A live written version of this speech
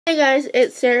Hey guys,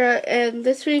 it's Sarah, and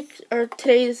this week, or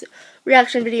today's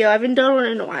reaction video, I haven't done one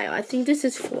in a while. I think this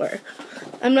is 4.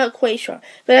 I'm not quite sure.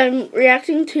 But I'm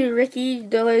reacting to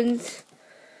Dillon's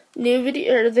new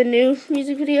video, or the new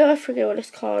music video. I forget what it's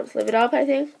called. Live It Up, I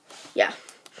think. Yeah.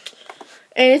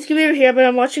 And it's going to be over here, but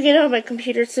I'm watching it on my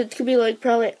computer, so it's going to be like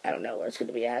probably, I don't know where it's going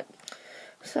to be at.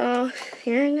 So,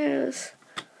 here it goes.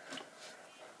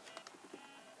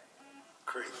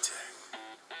 Great.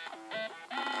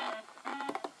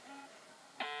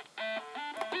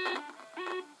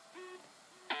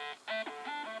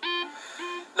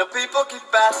 The people keep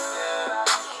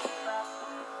asking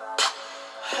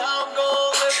how I'm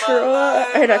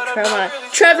gonna live my life.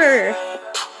 Trevor.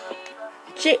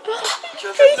 Casey.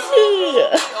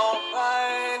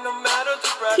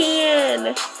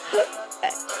 Kian.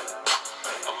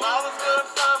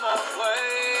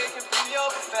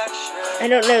 I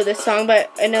don't know this song,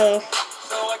 but I know.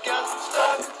 So I guess I'm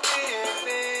stuck being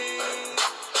me.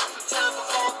 Sometimes I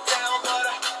fall down, but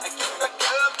I get back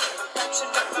up.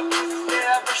 Patching up my pieces,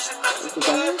 yeah, brushing up the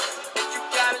good. If you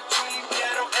got a dream,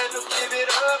 yeah, don't ever give it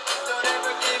up. Don't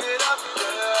ever give it up,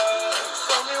 yeah.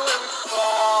 Show me where we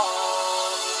fall,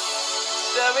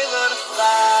 then we learn to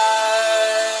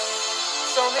fly.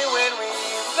 Show me when we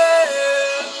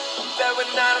live, that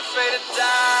we're not afraid to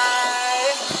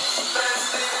die.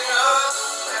 Let's live it up.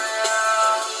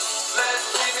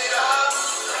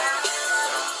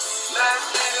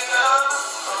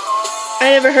 I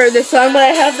never heard this song, but I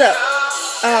have the,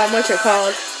 what's it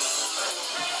called?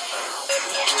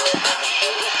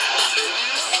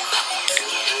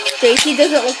 JC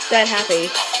doesn't look that happy.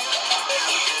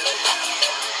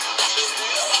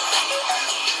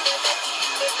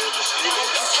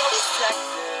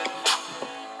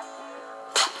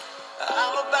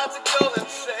 I'm about to go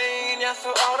insane, yeah, so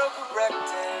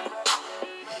auto-correcting.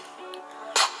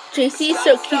 JC is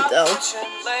so cute, though.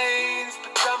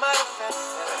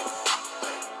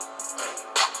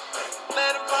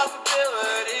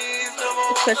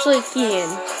 Especially Kian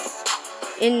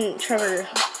and Trevor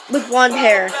with blonde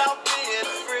hair.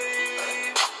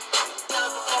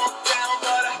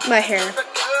 My hair.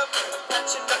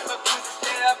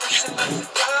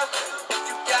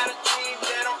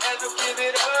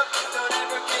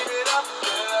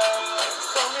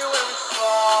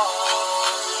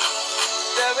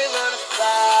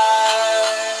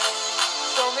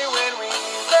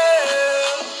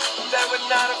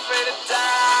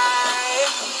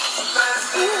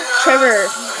 Trevor.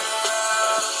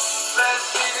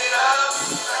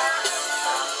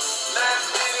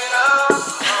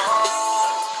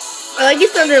 I like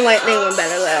his Thunder Lightning one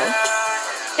better though.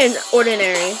 And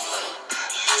Ordinary.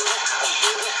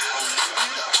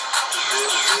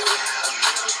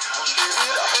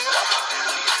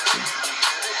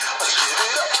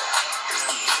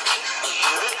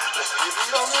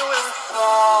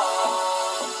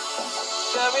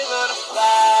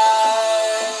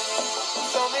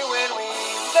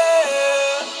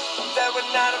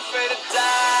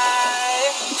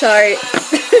 Sorry.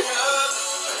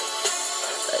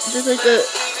 Just like the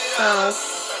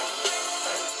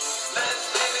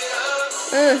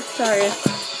sorry.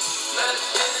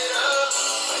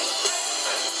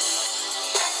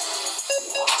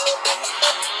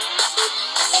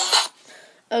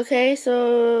 Okay,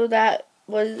 so that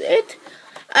was it.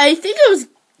 I think it was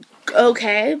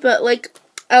okay, but like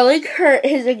I like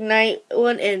his Ignite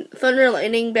one and Thunder and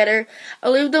Lightning better.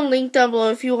 I'll leave them linked down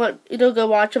below if you want to go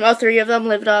watch them. All 3 of them,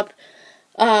 Live It Up.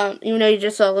 Even though you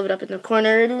just saw Live It Up in the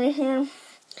corner over here.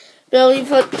 But I'll leave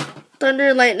Thunder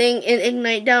and Lightning and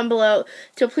Ignite down below.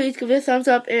 So please give it a thumbs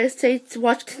up and stay to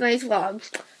watch tonight's vlog.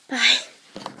 Bye.